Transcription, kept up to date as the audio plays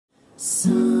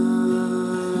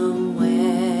Somewhere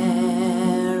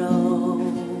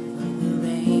over the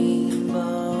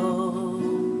rainbow,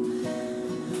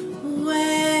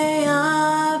 way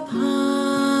up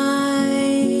high,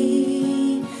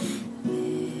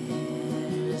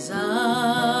 there's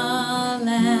a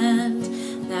land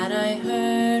that I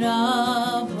heard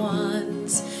of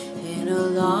once in a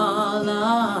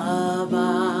lullaby.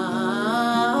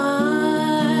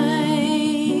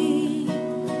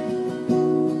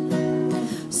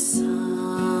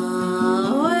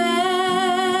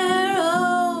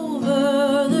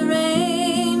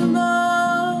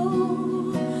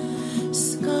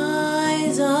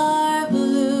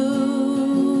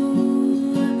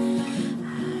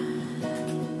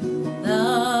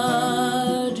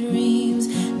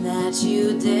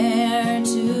 You dare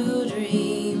to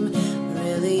dream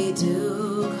really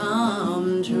do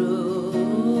come true.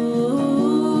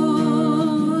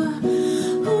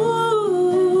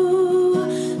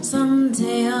 Ooh,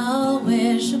 someday I'll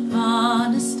wish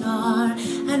upon a star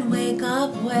and wake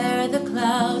up where the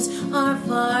clouds are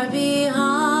far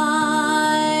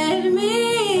behind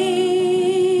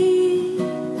me,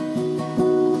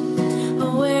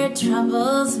 where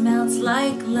troubles melt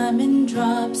like lemon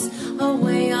drops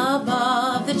away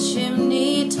above the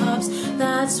chimney tops.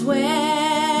 That's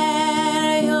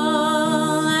where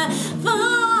you'll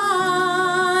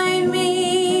find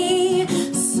me,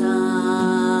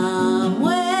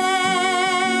 somewhere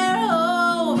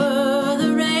over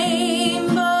the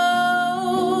rainbow.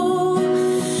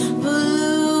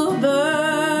 Bluebirds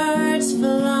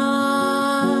fly,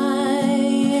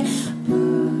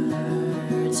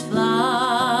 birds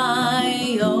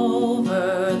fly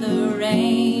over the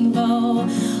rainbow.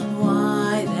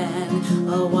 Why then,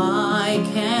 oh why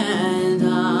can't I?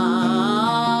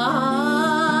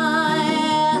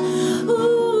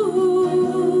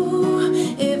 Ooh,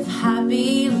 if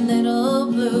happy little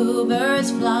bluebirds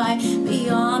fly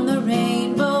beyond the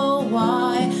rainbow,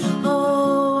 why,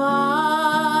 oh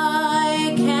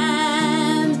why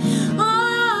can't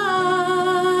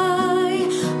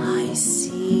I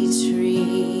see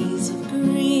trees of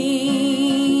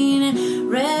green,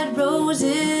 red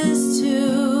roses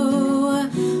too.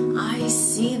 I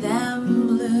see them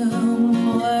bloom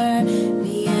for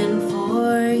me and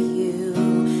for you,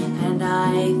 and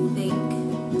I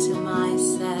think to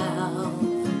myself,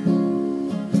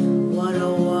 what a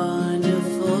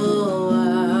wonderful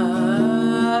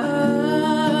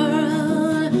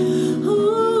world.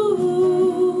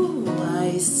 Ooh,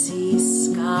 I see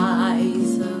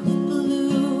skies of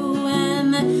blue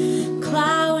and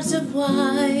clouds of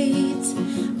white,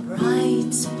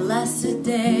 bright blessed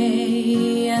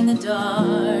day and the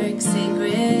dark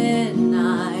sacred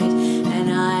night,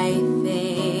 and I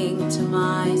think to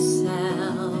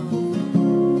myself,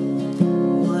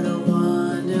 what a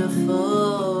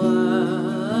wonderful world.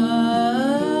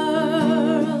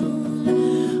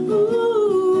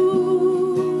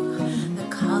 Ooh, the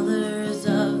colors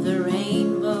of the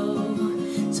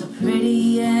rainbow, so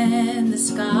pretty in the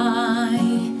sky,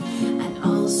 and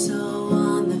also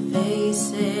on the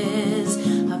faces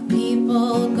of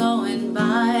people going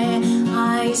by.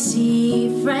 I see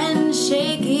friends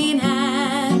shaking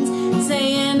hands,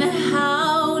 saying,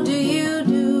 how do you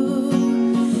do?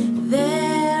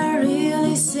 They're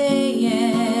really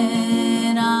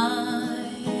saying,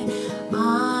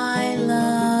 I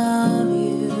love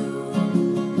you.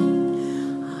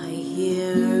 I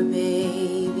hear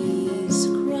babies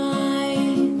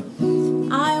cry,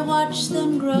 I watch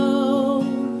them grow.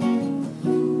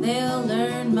 They'll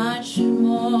learn much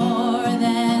more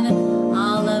than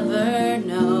I'll ever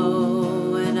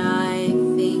know, and I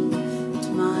think to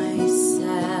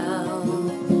myself,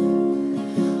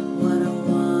 what a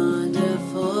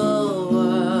wonderful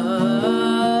world.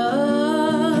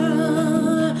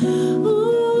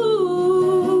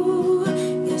 Ooh,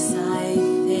 yes, I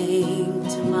think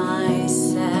to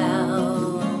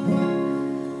myself,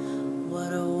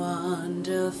 what a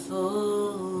wonderful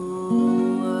world.